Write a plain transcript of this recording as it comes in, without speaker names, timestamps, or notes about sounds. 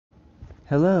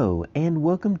Hello and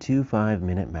welcome to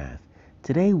 5-Minute Math.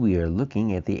 Today we are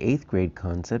looking at the 8th grade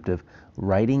concept of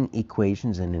writing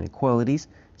equations and inequalities,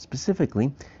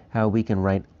 specifically how we can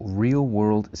write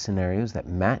real-world scenarios that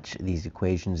match these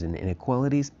equations and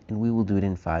inequalities, and we will do it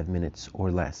in 5 minutes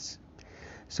or less.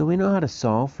 So we know how to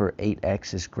solve for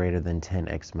 8x is greater than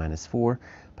 10x minus 4,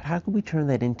 but how can we turn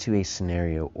that into a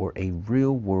scenario or a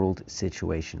real-world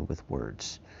situation with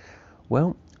words?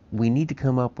 Well, we need to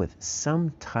come up with some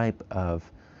type of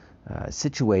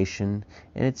situation,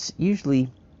 and it's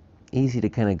usually easy to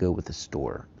kind of go with a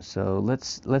store. So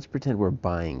let's pretend we're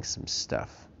buying some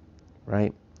stuff,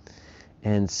 right?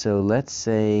 And so let's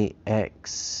say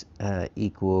x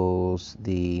equals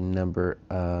the number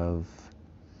of,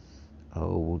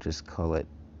 we'll just call it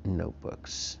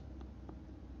notebooks.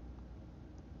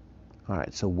 All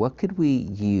right, so what could we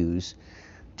use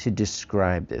to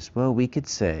describe this? Well, we could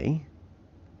say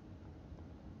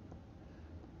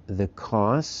the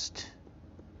cost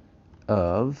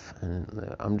of,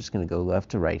 and I'm just going to go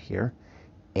left to right here,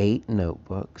 8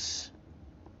 notebooks.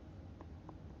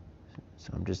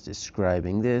 So I'm just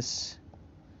describing this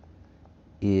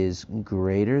is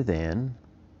greater than,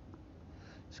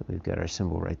 so we've got our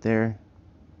symbol right there.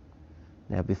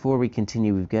 Now before we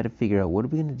continue, we've got to figure out what are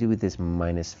we going to do with this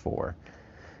minus 4.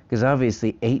 Because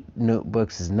obviously 8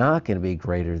 notebooks is not going to be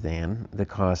greater than the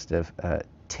cost of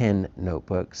 10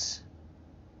 notebooks.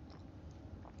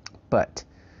 But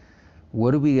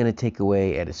what are we going to take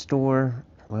away at a store?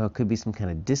 Well, it could be some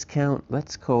kind of discount.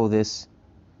 Let's call this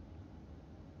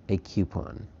a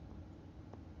coupon.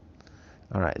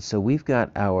 All right, so we've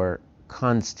got our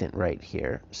constant right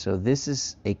here. So this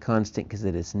is a constant because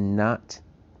it is not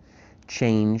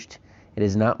changed. It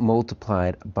is not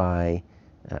multiplied by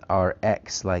our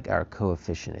x like our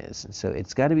coefficient is. And so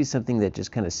it's got to be something that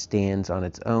just kind of stands on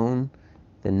its own.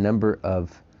 The number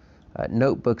of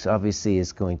notebooks obviously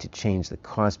is going to change the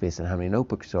cost based on how many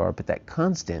notebooks there are, but that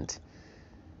constant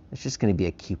is just going to be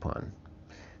a coupon.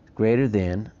 Greater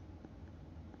than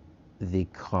the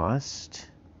cost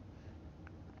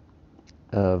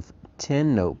of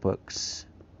 10 notebooks,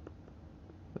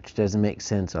 which doesn't make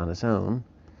sense on its own,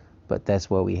 but that's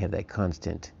why we have that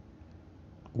constant,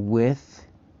 with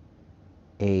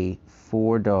a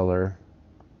 $4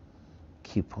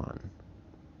 coupon.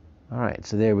 All right,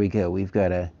 so there we go. We've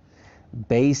got a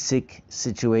basic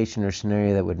situation or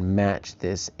scenario that would match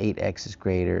this 8x is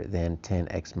greater than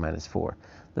 10x minus 4.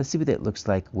 Let's see what that looks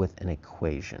like with an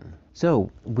equation.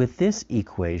 So with this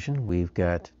equation, we've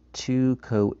got two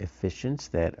coefficients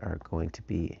that are going to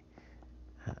be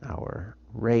our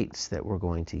rates that we're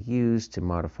going to use to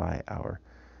modify our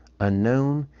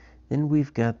unknown. Then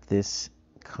we've got this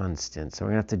constant. So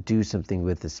we're going to have to do something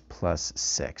with this plus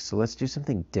 6. So let's do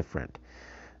something different.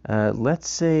 Let's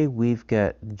say we've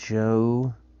got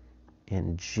Joe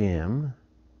and Jim.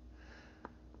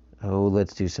 Oh,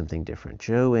 let's do something different.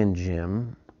 Joe and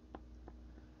Jim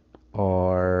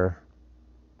are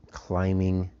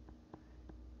climbing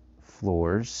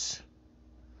floors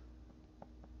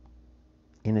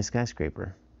in a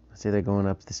skyscraper. Let's say they're going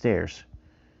up the stairs.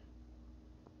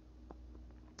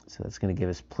 So that's going to give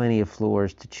us plenty of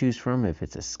floors to choose from if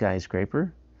it's a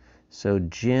skyscraper. So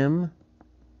Jim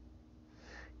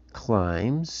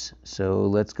climbs, so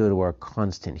let's go to our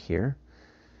constant here,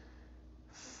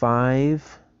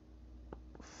 5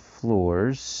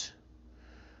 floors,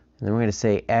 and then we're going to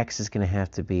say x is going to have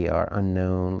to be our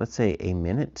unknown, let's say a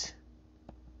minute.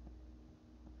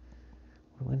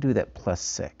 We're going to do that plus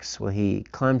 6. Well, he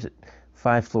climbs at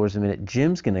 5 floors a minute.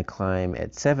 Jim's going to climb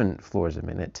at 7 floors a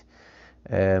minute,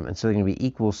 and so they're going to be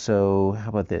equal. So how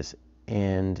about this?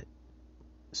 And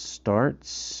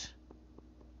starts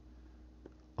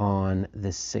on the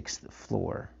 6th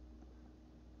floor.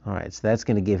 All right, so that's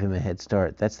going to give him a head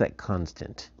start. That's that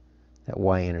constant, that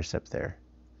y-intercept there.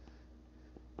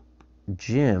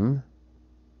 Jim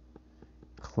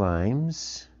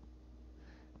climbs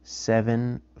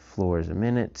 7 floors a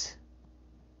minute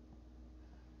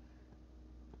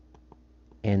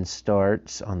and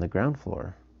starts on the ground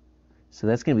floor. So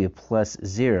that's going to be a plus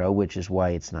 0, which is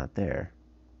why it's not there,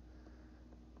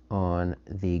 on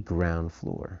the ground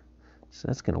floor. So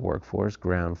that's going to work for us,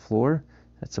 ground floor.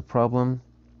 That's a problem.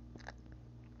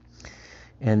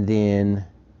 And then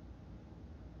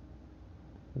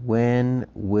when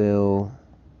will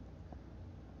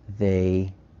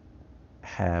they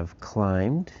have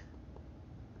climbed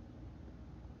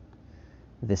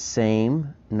the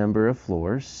same number of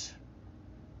floors?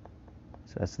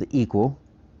 So that's the equal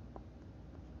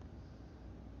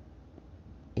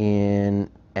in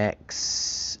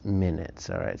x minutes.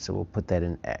 All right, so we'll put that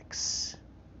in x.